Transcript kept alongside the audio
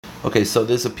Okay, so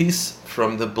there's a piece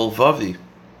from the Bilvavi,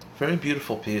 very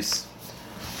beautiful piece.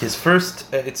 His first,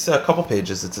 it's a couple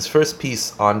pages, it's his first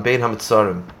piece on Bein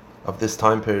HaMitzarim of this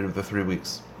time period of the 3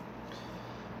 weeks.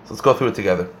 So let's go through it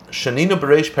together. Shaninu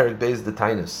Bereish Perek Beis the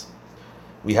Tainus.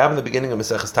 We have in the beginning of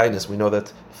Maseches Tainus, we know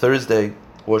that Thursday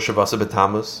was Shavasa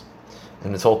B'Tammuz,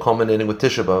 and it's all culminating with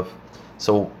Tisha B'Av.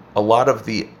 So a lot of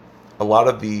the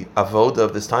avoda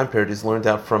of this time period is learned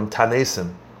out from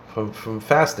Tanesim, from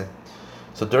fasting.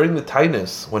 So during the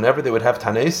Tainus, whenever they would have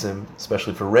Tanesim,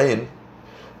 especially for rain,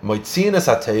 Moitzinas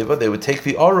Ateva, they would take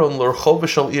the Aron l'Rechov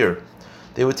Shal Ir.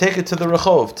 They would take it to the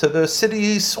Rechov, to the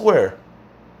city square.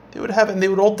 They would have it, and they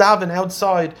would all daven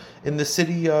outside in the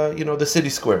city, the city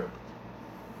square.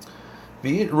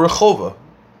 The Rechova,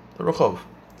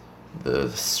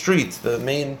 the street, the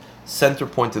main center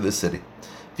point of the city.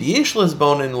 V'yesh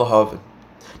l'zbonin l'havin.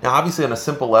 Now, obviously, on a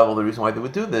simple level, the reason why they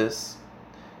would do this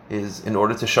is in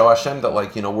order to show Hashem that,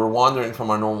 we're wandering from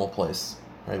our normal place,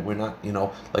 right? We're not,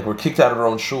 we're kicked out of our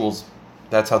own shuls.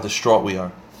 That's how distraught we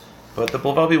are. But the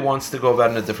Bilvavi wants to go about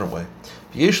it in a different way.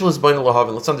 Let's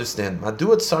understand. Why do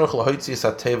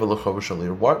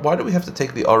we have to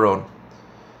take the Aron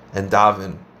and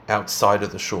daven outside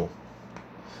of the shul?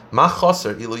 Why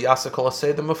can't we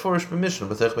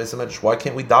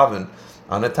daven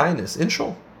on a tainus in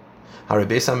shul?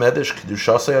 Obviously, the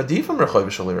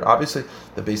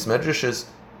Beis Medrash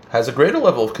has a greater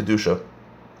level of kedusha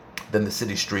than the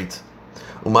city street.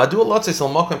 Why would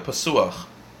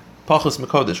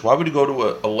you go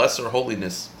to a lesser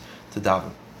holiness to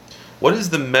daven? What is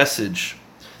the message?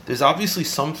 There's obviously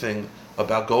something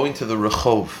about going to the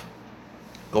Rechov,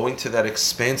 going to that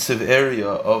expansive area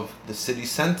of the city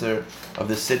center, of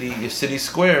the city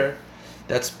square.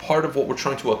 That's part of what we're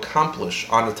trying to accomplish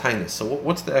on a tainus. So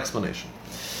what's the explanation?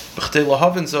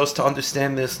 To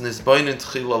understand this,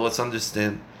 let's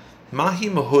understand.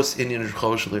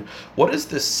 What is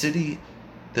the city,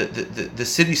 the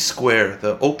city square,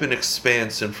 the open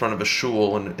expanse in front of a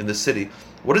shul in the city?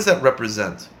 What does that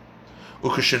represent?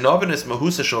 When you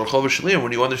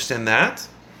understand that,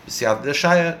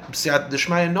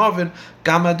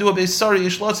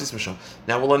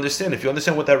 now we'll understand. If you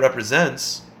understand what that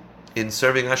represents in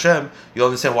serving Hashem, you'll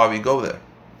understand why we go there.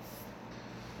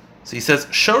 So he says,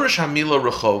 Shorish Hamila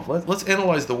Rechov. Let's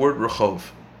analyze the word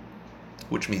Rechov,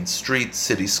 which means street,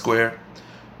 city, square.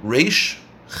 Reish,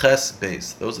 Ches,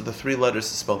 Beis. Those are the 3 letters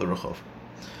to spell the Rechov.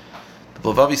 The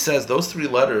Bilvavi says those 3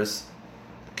 letters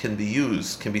can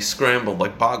be scrambled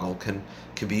like bagel, can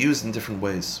be used in different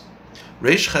ways.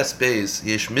 Reish, Ches, Beis,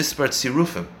 Yesh Mispar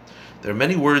Tzirufim. There are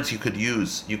many words you could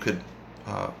use, you could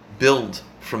build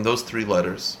from those 3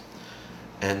 letters.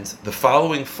 And the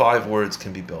following 5 words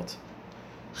can be built.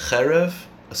 Cherev,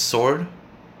 a sword.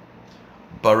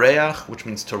 Bareach, which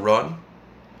means to run.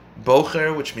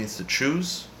 Bocher, which means to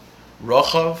choose.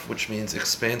 Rechov, which means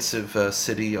expansive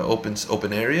city,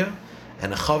 open area.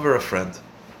 And a chaver, a friend.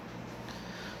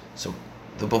 So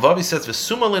the Bilvavi says,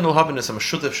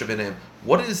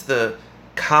 what is the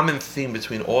common theme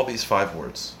between all these 5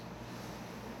 words?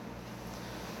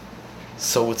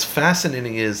 So what's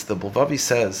fascinating is the Bilvavi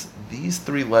says these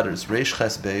 3 letters, Reish,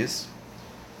 Ches, Beis,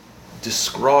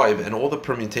 describe, and all the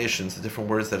permutations, the different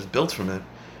words that is built from it,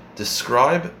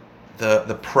 describe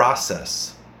the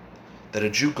process that a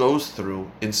Jew goes through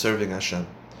in serving Hashem,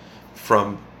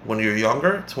 from when you're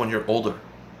younger to when you're older.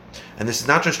 And this is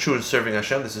not just true in serving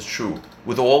Hashem, this is true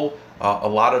with all, a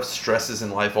lot of stresses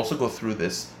in life also go through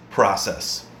this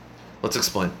process. Let's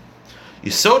explain.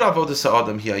 Yisod avodas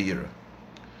ha'adam hi hayira.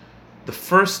 The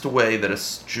first way that a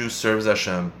Jew serves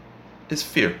Hashem is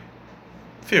fear.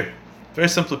 Fear. Very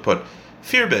simply put,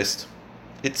 fear-based.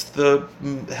 It's the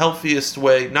healthiest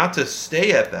way, not to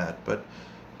stay at that, but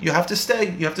you have to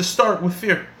stay. You have to start with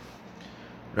fear,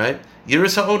 right?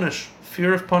 Yiras ha'onish,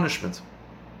 fear of punishment,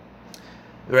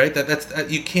 right? That's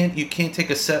you can't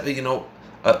take a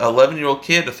 11-year-old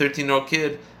kid, a 13-year-old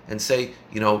kid, and say,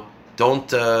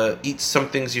 don't eat some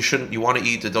things you want to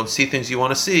eat, or don't see things you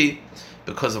want to see,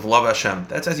 because of love Hashem.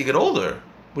 That's as you get older.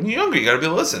 When you're younger, you got to be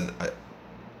able to listen.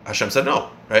 Hashem said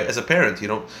no, right? As a parent, you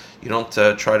don't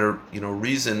try to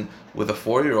reason with a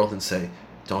 4-year-old and say,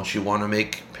 don't you want to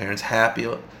make parents happy?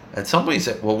 At some point, you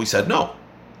say, well, we said no,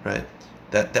 right?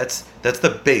 That's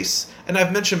the base. And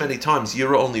I've mentioned many times,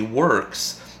 Yira only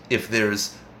works if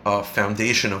there's a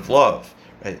foundation of love,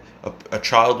 right? A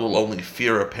child will only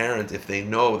fear a parent if they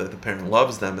know that the parent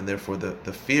loves them, and therefore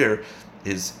the fear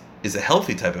is a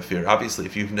healthy type of fear. Obviously,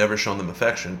 if you've never shown them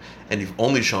affection and you've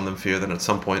only shown them fear, then at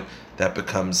some point that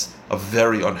becomes a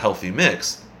very unhealthy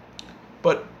mix.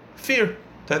 But fear,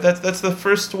 that's the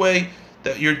first way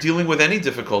that you're dealing with any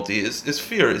difficulty is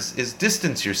fear, is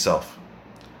distance yourself.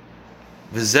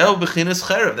 V'zeu b'chinas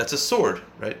cherev, that's a sword,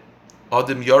 right?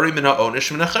 Adim yari min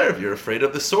ha'onish min ha'cherev, you're afraid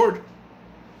of the sword.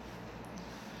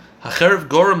 Ha'cherev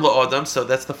gorem la'adam, so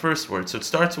that's the first word. So it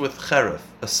starts with cherev,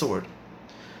 a sword.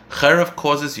 Cherev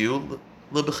causes you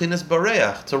l'b'chinas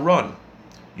bareach, to run.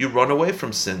 You run away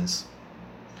from sins.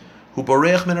 Hu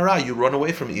bareach min hara, you run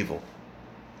away from evil.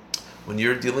 When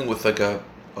you're dealing with like a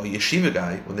yeshiva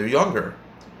guy, when they're younger,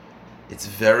 it's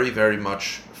very, very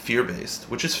much fear-based,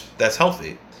 that's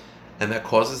healthy. And that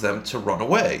causes them to run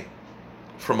away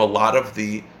from a lot of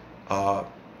the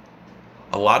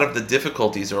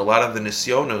difficulties, or a lot of the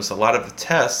nisyonos, a lot of the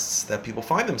tests that people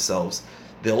find themselves,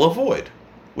 they'll avoid,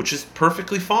 which is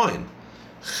perfectly fine.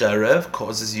 Cherev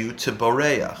causes you to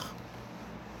boreach.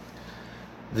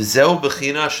 V'zeu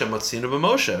b'china shematzinu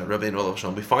b'Moshe Rabbeinu olav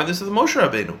shalom. We find this with Moshe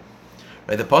Rabbeinu.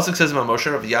 Right? The pasuk says about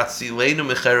Moshe Rav Yatzileinu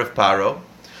mecherev Paro.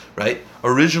 Right?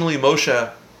 Originally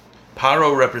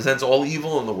Paro represents all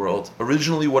evil in the world.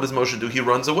 Originally, what does Moshe do? He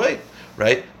runs away,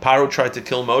 right? Paro tried to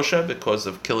kill Moshe because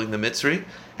of killing the Mitzri,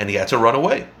 and he had to run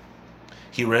away.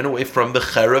 He ran away from the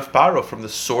cherev Paro, from the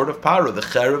sword of Paro. The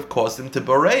cherev caused him to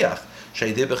boreach.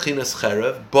 Sheidei bechinas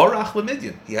cherev borach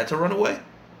lemidyan. He had to run away.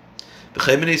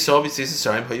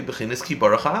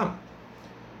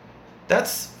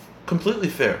 That's completely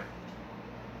fair.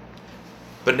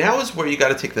 But now is where you got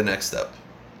to take the next step.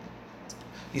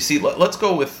 You see, let's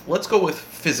go with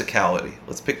physicality.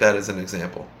 Let's pick that as an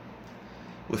example.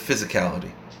 With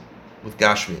physicality, with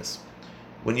gashmias.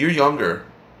 When you're younger,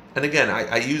 and again,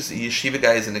 I use the yeshiva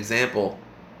guy as an example,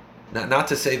 not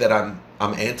to say that I'm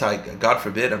anti. God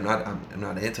forbid, I'm not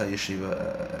anti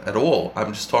yeshiva at all.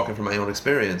 I'm just talking from my own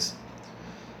experience.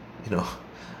 You know,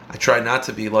 I try not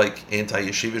to be like anti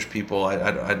yeshivish people.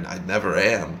 I never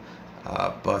am,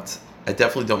 but I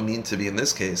definitely don't mean to be in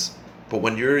this case. But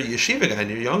when you're a yeshiva guy and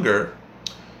you're younger,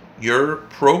 you're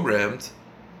programmed,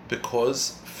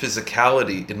 because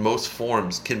physicality in most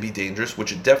forms can be dangerous,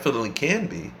 which it definitely can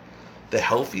be. The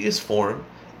healthiest form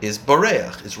is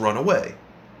bareach, is run away.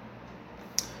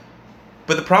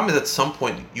 But the problem is, at some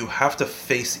point, you have to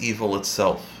face evil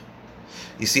itself.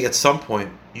 You see, at some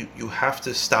point, you have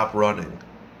to stop running.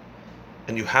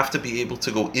 And you have to be able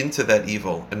to go into that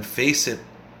evil and face it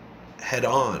head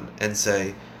on and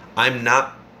say,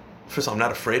 first of all, I'm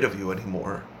not afraid of you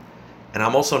anymore. And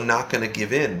I'm also not going to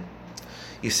give in.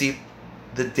 You see,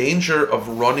 the danger of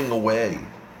running away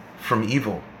from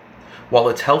evil, while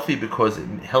it's healthy because it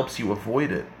helps you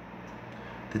avoid it,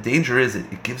 the danger is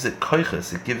it gives it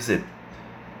koiches, it gives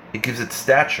it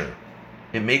stature.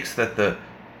 It makes that the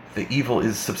evil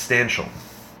is substantial.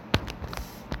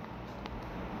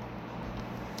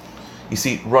 You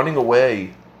see, running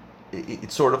away,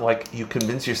 it's sort of like you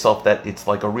convince yourself that it's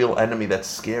like a real enemy that's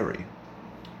scary.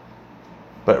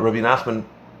 But Rabbi Nachman,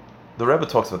 the Rebbe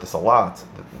talks about this a lot.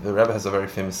 The Rebbe has a very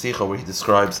famous sikha where he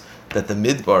describes that the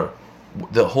midbar,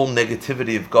 the whole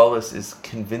negativity of Galus, is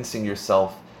convincing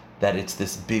yourself that it's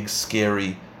this big,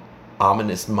 scary,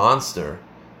 ominous monster,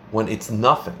 when it's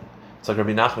nothing. It's like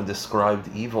Rabbi Nachman described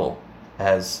evil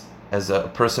as a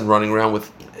person running around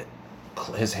with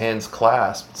his hands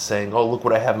clasped, saying, "Oh, look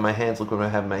what I have in my hands! Look what I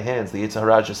have in my hands." The Yetzer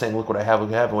Hara is saying, "Look what I have!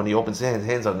 Look what I have!" And when he opens his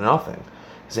hands are nothing.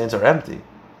 His hands are empty,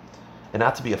 and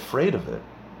not to be afraid of it.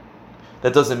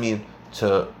 That doesn't mean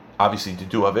to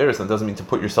do averos. That doesn't mean to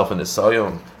put yourself in a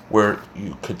sayom where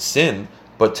you could sin,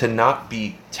 but to not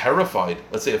be terrified.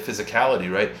 Let's say a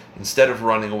physicality, right? Instead of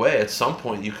running away, at some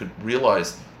point you could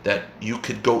realize that you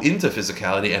could go into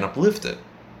physicality and uplift it.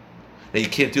 Now you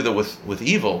can't do that with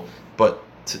evil, but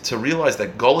to realize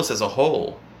that Golus as a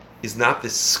whole is not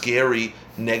this scary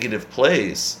negative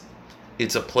place.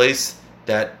 It's a place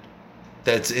that's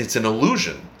it's an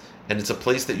illusion, and it's a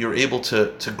place that you're able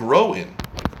to grow in.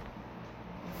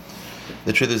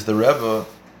 The truth is, the Rebbe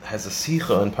has a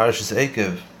sikha in Parashas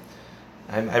Eikev.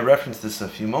 I referenced this a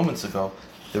few moments ago.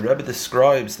 The Rebbe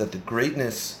describes that the great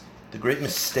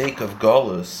mistake of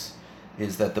Golus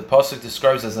is that the pasuk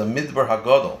describes as a midbar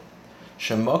hagadol,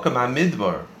 shemakam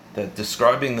hamidbar, that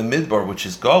describing the midbar, which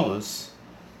is Golus,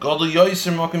 gadol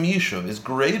yoiser makam yishuv, is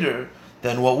greater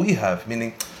than what we have.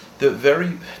 Meaning, the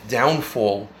very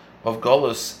downfall of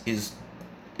Golus is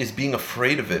being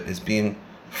afraid of it, is being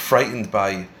frightened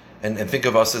by, and think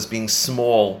of us as being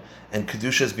small, and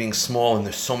Kedusha as being small, and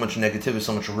there's so much negativity,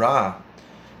 so much ra.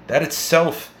 That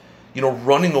itself,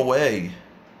 running away,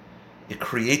 it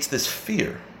creates this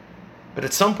fear. But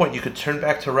at some point you could turn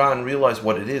back to Ra and realize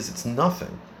what it is. It's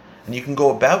nothing. And you can go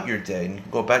about your day, and you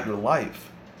can go about your life,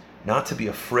 not to be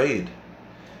afraid,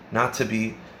 not to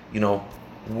be,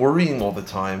 worrying all the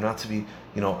time, not to be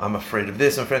I'm afraid of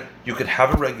this. You could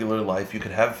have a regular life. You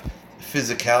could have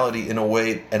physicality in a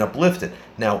way and uplift it.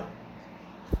 Now,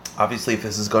 obviously, if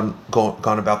this has gone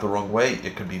about the wrong way,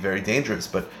 it could be very dangerous.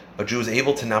 But a Jew is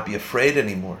able to not be afraid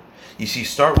anymore. You see,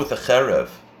 start with a cherev,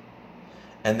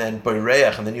 and then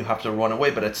bayreach, and then you have to run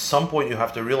away. But at some point, you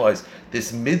have to realize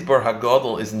this midbar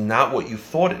hagadol is not what you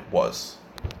thought it was.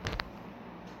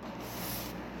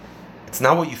 It's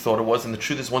not what you thought it was, and the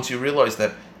truth is, once you realize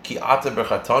that ki ata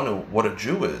berchatanu, what a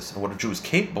Jew is, and what a Jew is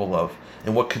capable of,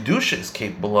 and what kedusha is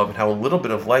capable of, and how a little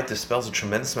bit of light dispels a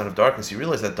tremendous amount of darkness, you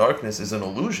realize that darkness is an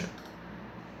illusion.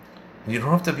 And you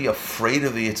don't have to be afraid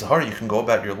of the Yitzhar. You can go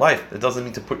about your life. That doesn't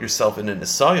mean to put yourself in an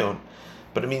isayon,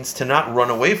 but it means to not run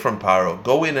away from Paro.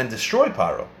 Go in and destroy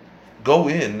Paro. Go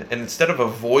in, and instead of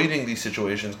avoiding these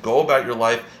situations, go about your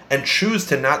life and choose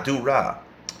to not do Ra.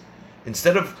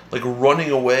 Instead of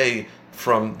running away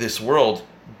from this world,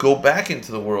 go back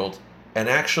into the world and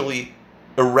actually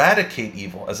eradicate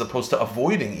evil as opposed to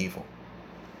avoiding evil.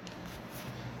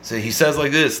 So he says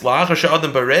like this: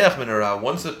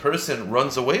 once a person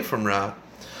runs away from Ra,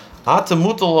 now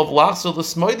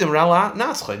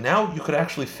you could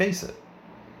actually face it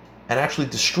and actually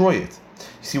destroy it. You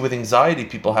see, with anxiety,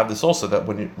 people have this also, that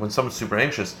when someone's super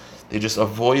anxious, they just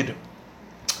avoid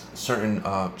certain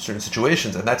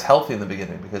situations, and that's healthy in the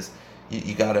beginning because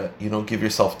you gotta give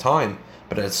yourself time.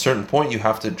 But at a certain point, you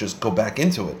have to just go back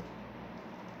into it,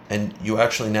 and you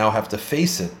actually now have to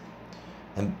face it.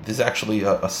 And there's actually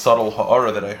a subtle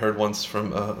ha'ara that I heard once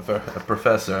from a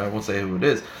professor. I won't say who it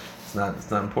is. It's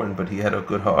not important, but he had a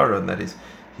good ha'ara, and that is,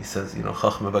 he says,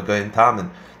 chachma b'gayin tamen,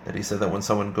 that he said that when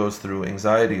someone goes through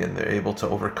anxiety and they're able to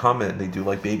overcome it, they do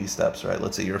like baby steps, right?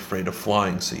 Let's say you're afraid of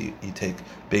flying, so you take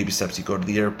baby steps. You go to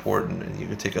the airport and you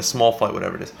can take a small flight,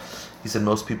 whatever it is. He said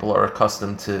most people are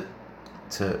accustomed to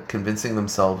convincing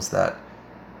themselves that,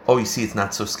 oh, you see, it's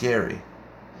not so scary.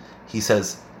 He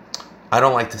says, I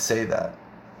don't like to say that,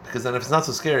 because then if it's not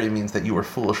so scary, it means that you were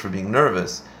foolish for being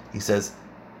nervous. He says,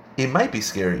 it might be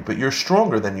scary, but you're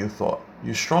stronger than you thought.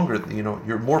 You're stronger,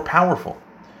 you're more powerful.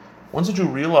 Once a Jew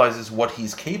realizes what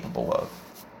he's capable of,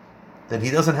 then he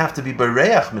doesn't have to be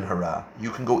bereach min hara.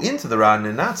 You can go into the ra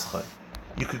nenatzcha.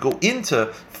 You could go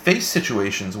into face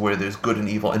situations where there's good and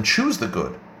evil and choose the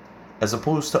good, as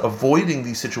opposed to avoiding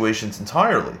these situations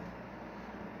entirely.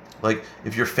 Like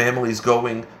if your family's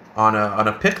going on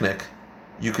a picnic,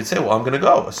 you could say, well, I'm going to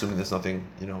go, assuming there's nothing,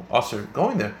 usher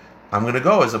going there. I'm going to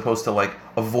go, as opposed to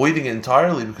avoiding it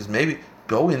entirely, because maybe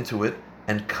go into it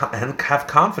and have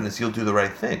confidence you'll do the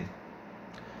right thing.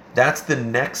 That's the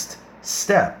next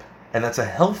step, and that's a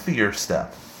healthier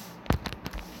step.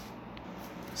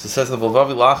 So it says the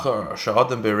V'lvavi lachar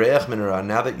sha'adam bereach minara.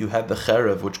 Now that you had the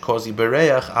cherev which caused you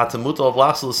bereach, atamuta of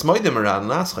lasel smoidim aran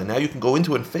naschai. Now you can go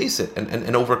into it and face it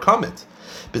and overcome it.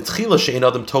 B'tchila she'ein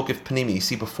adam tokif pnimi. You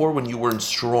see, before when you weren't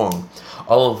strong,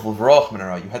 all of l'vrach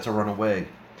minara, you had to run away.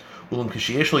 Ulam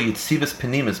k'sheyeshlo yitzivus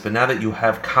pnimis. But now that you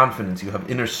have confidence, you have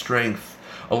inner strength,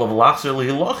 all of lachzer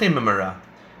lihilachim minara.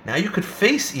 Now you could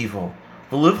face evil,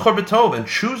 v'livchar b'tov, and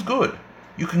choose good.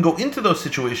 You can go into those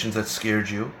situations that scared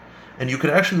you, and you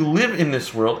could actually live in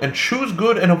this world and choose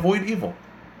good and avoid evil.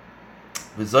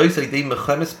 You could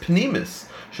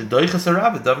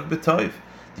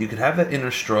have that inner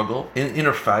struggle,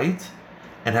 inner fight,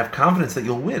 and have confidence that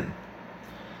you'll win.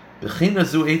 We find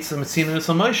this with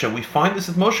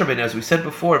Moshe Rabbeinu, as we said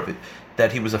before,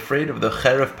 that he was afraid of the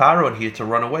cherev paro and he had to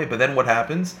run away. But then what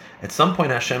happens? At some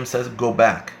point Hashem says, go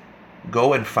back.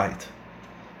 Go and fight.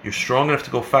 You're strong enough to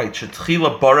go fight.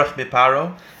 Shetchila barach mi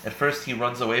Paro. At first he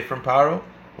runs away from Paro.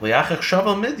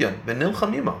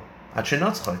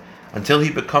 Until he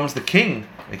becomes the king.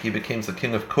 Like he becomes the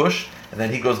king of Cush. And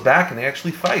then he goes back and he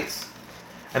actually fights.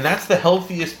 And that's the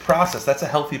healthiest process. That's a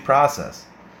healthy process.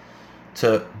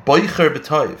 To boicher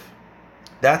b'toiv.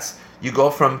 That's, you go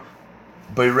from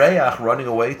Bereach, running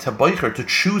away, to boicher, to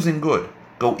choosing good.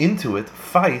 Go into it,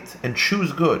 fight, and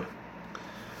choose good.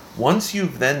 Once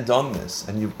you've then done this,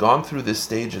 and you've gone through the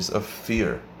stages of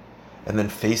fear, and then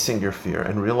facing your fear,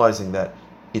 and realizing that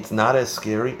it's not as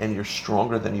scary, and you're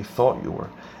stronger than you thought you were,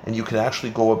 and you can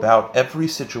actually go about every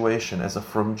situation as a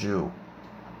frum Jew,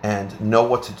 and know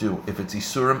what to do. If it's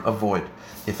Isurim, avoid.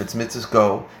 If it's mitzvahs,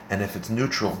 go. And if it's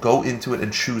neutral, go into it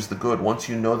and choose the good. Once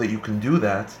you know that you can do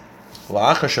that,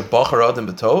 once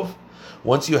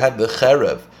you had the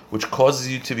cherev, which causes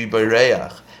you to be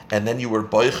bayreach, and then you were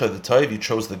boicher the toiv, you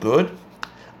chose the good,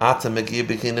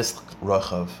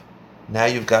 Rechov. Now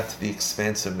you've got to the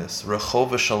expansiveness,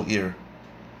 Rechov shal ir,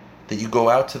 that you go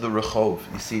out to the Rechov.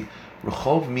 You see,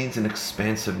 Rechov means an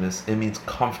expansiveness. It means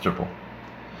comfortable.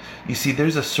 You see,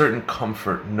 there's a certain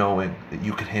comfort knowing that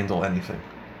you can handle anything.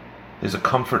 There's a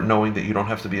comfort knowing that you don't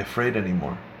have to be afraid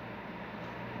anymore.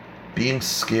 Being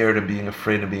scared and being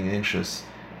afraid and being anxious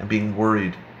and being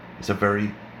worried is a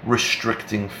very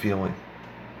restricting feeling.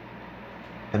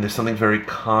 And there's something very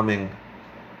calming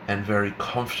and very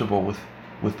comfortable with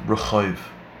Rechov,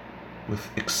 with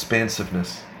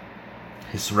expansiveness,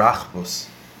 hisrachbus.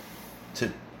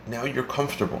 Now you're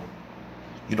comfortable.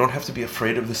 You don't have to be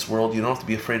afraid of this world. You don't have to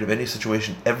be afraid of any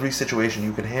situation. Every situation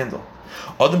you can handle.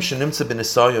 Adam shenimtza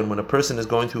b'nisayon, when a person is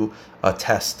going through a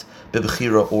test,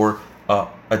 b'bechira, or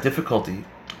a difficulty,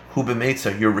 hu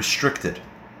b'meitza, you're restricted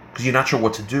because you're not sure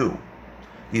what to do.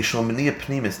 Yishlomaniya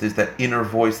pnimis, there's that inner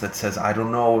voice that says, I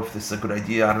don't know if this is a good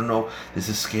idea. I don't know. This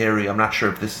is scary. I'm not sure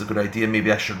if this is a good idea. Maybe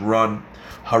I should run.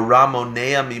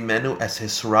 Haramonea mimenu es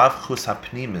hisrav chus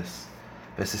hapnimis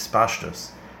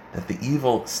v'sispashtos. That the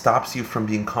evil stops you from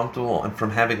being comfortable and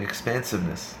from having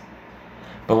expansiveness.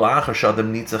 But once you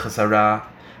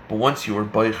were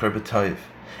boicher b'tayv,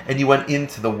 and you went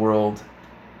into the world,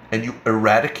 and you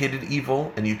eradicated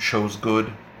evil, and you chose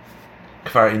good,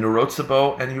 kvar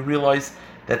inurotzabo, and you realized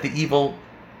that the evil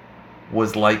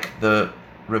was like the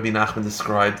Rabbi Nachman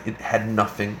described, it had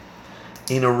nothing.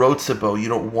 Inurotzabo, you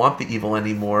don't want the evil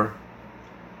anymore,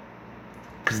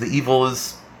 because the evil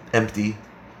is empty.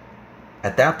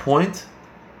 At that point,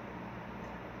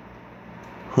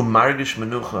 humargish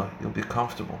menucha, you'll be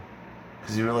comfortable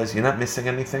because you realize you're not missing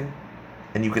anything,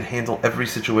 and you can handle every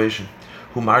situation.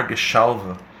 Humargish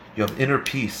shalva, you have inner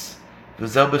peace.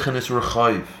 V'zelbichin is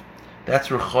Rechov, that's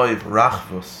Rechov,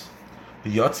 rachvus.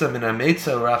 V'yotza min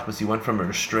hameitza rachvus, you went from a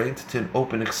restraint to an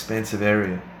open, expansive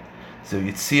area. So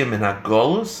yitziyah min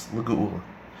hagolus l'geula,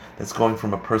 that's going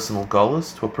from a personal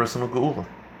golus to a personal geula.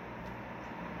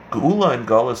 Geula and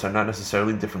Galus are not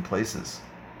necessarily different places.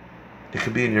 It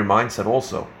could be in your mindset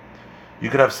also. You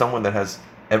could have someone that has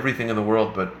everything in the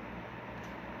world,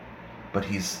 but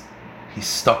he's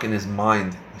stuck in his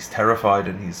mind. He's terrified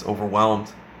and he's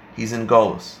overwhelmed. He's in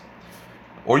Galus.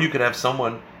 Or you could have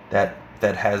someone that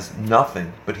has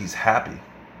nothing, but he's happy,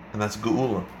 and that's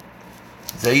Geula.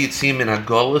 Zeh yitzim min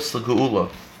hagalus l'geula.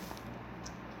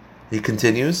 He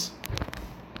continues.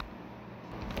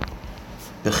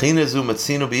 We find this with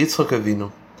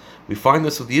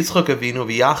Yitzchak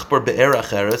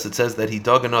Avinu. It says that he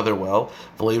dug another well.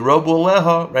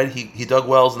 Right? He dug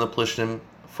wells and the Plishtim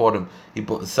fought him.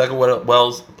 The second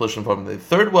wells, the Plishtim fought him. The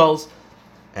third wells,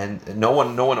 and no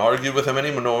one argued with him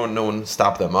anymore. No one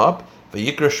stopped them up. And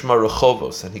he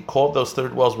called those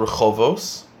third wells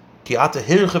Rechovos,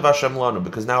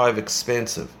 because now I have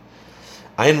expansive.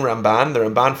 Ein Ramban, the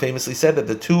Ramban famously said that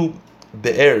the two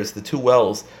be'ers, the two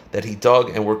wells that he dug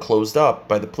and were closed up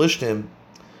by the Plishtim,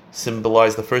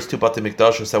 symbolized the first two Batei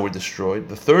Mikdashos that were destroyed.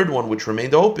 The third one, which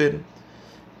remained open,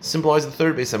 symbolized the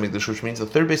third Beis Hamikdash, which means the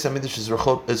third Beis Hamikdash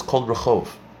is called Rechov.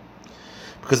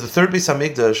 Because the third Beis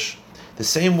Hamikdash, the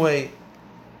same way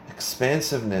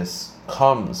expansiveness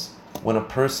comes when a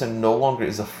person no longer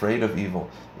is afraid of evil,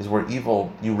 is where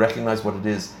evil, you recognize what it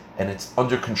is, and it's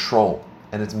under control,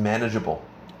 and it's manageable.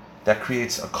 That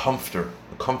creates a comfort.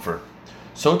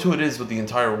 So too it is with the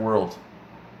entire world.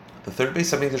 The third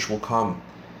Beis Hamikdash will come,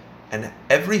 and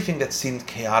everything that seemed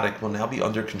chaotic will now be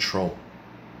under control.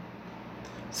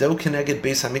 Zeu keneged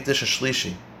Beis Hamikdash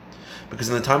Ashlishi, because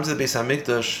in the times of the Beis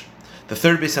Hamikdash, the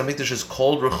third Beis Hamikdash is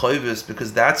called Rechovis,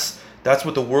 because that's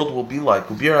what the world will be like.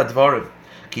 Ubir advarim.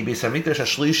 Ki Beis Hamikdash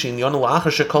Ashlishi yonu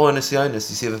la'achar shekol hanisyanis.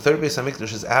 You see, the third Beis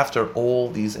Hamikdash is after all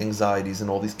these anxieties and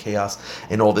all these chaos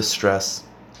and all this stress.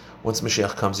 Once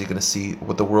Mashiach comes, you're going to see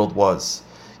what the world was.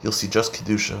 You'll see just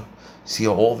Kedusha. See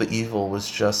how all the evil was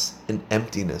just an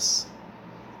emptiness.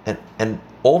 And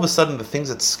all of a sudden, the things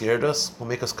that scared us will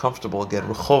make us comfortable again.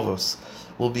 Rechovos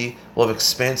will have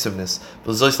expansiveness.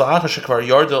 Once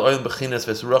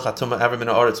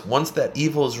that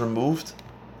evil is removed,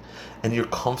 and you're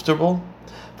comfortable,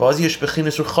 so you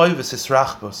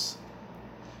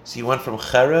went from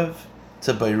Cherev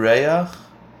to Bayreach,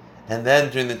 and then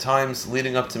during the times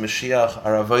leading up to Mashiach,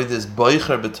 our avodah is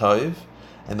boicher b'tayv,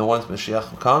 and the once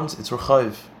Mashiach comes, it's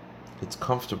Rechov, it's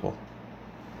comfortable.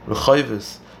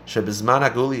 Rechovis shebizman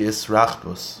haguli is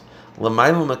rachbus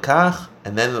l'maylu makach,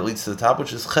 and then it leads to the top,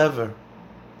 which is chever,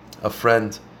 a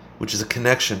friend, which is a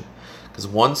connection. Because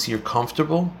once you're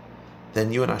comfortable,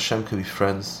 then you and Hashem could be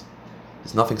friends.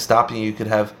 There's nothing stopping you. You could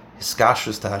have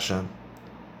hiskashrus to Hashem.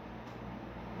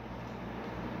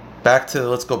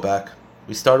 Let's go back.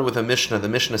 We started with a Mishnah. The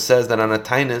Mishnah says that on a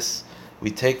tainis, we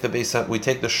take the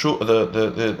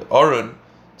Aron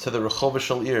to the Rechov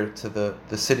Shel Ir, to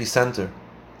the city center.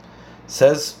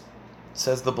 Says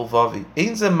the Bulvavi,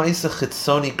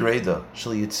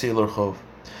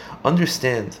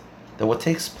 understand that what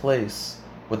takes place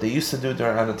what they used to do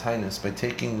during Anatonis by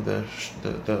taking the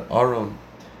Aron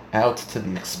out to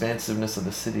the expansiveness of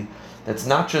the city. That's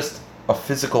not just a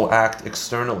physical act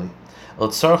externally.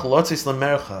 What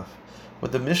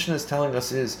the mission is telling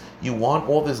us is, you want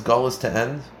all this gullus to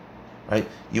end, right?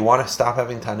 You want to stop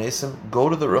having Tanesim? Go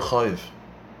to the Rechov.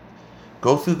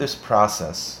 Go through this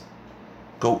process.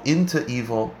 Go into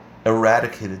evil,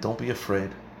 eradicate it. Don't be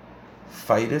afraid.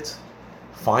 Fight it.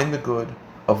 Find the good.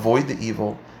 Avoid the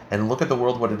evil. And look at the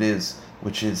world what it is,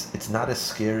 which is, it's not as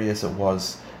scary as it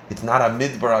was. It's not a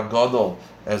midbar agadol,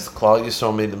 as Klal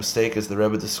Yisrael made the mistake, as the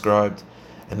Rebbe described.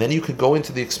 And then you could go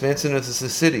into the expansiveness of the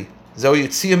city. Says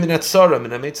Bilvavi,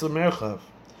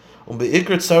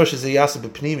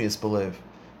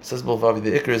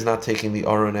 the Iker is not taking the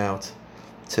Aron out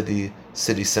to the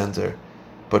city center,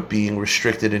 but being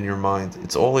restricted in your mind.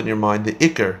 It's all in your mind. The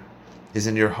Iker is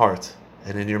in your heart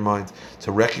and in your mind,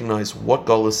 to recognize what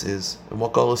Gullus is and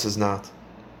what Gullus is not.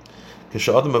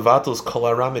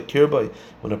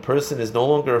 When a person is no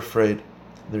longer afraid,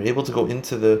 they're able to go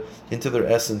into their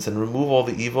essence and remove all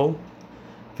the evil.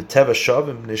 Once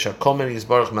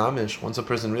a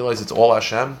person realizes it's all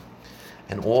Hashem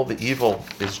and all the evil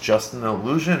is just an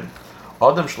illusion,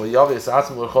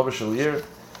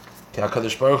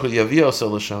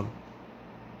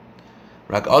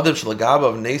 a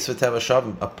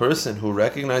person who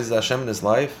recognizes Hashem in his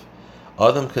life,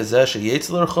 a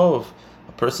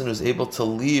person who's able to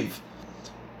leave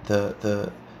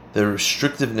the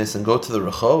restrictiveness and go to the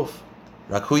Rechov,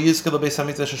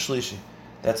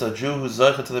 that's a Jew who's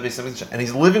Zoche to the Beis HaMikdash, and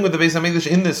he's living with the Beis HaMikdash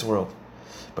in this world.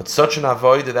 But such an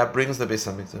avodah that brings the Beis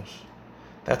HaMikdash.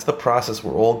 That's the process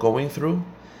we're all going through,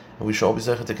 and we should all be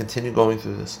Zoche to continue going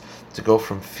through this, to go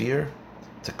from fear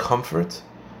to comfort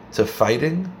to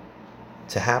fighting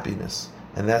to happiness.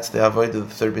 And that's the avodah of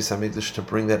the third Beis HaMikdash, to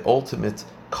bring that ultimate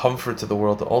comfort to the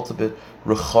world, the ultimate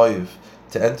Rechov,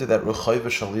 to enter that Rechov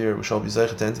Shalir. We shall be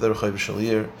Zoche to enter that Rechov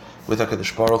Shalir with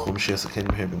HaKadosh Baruch Hu, Mashiach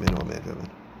Sakeinu here b'Meinu Amen.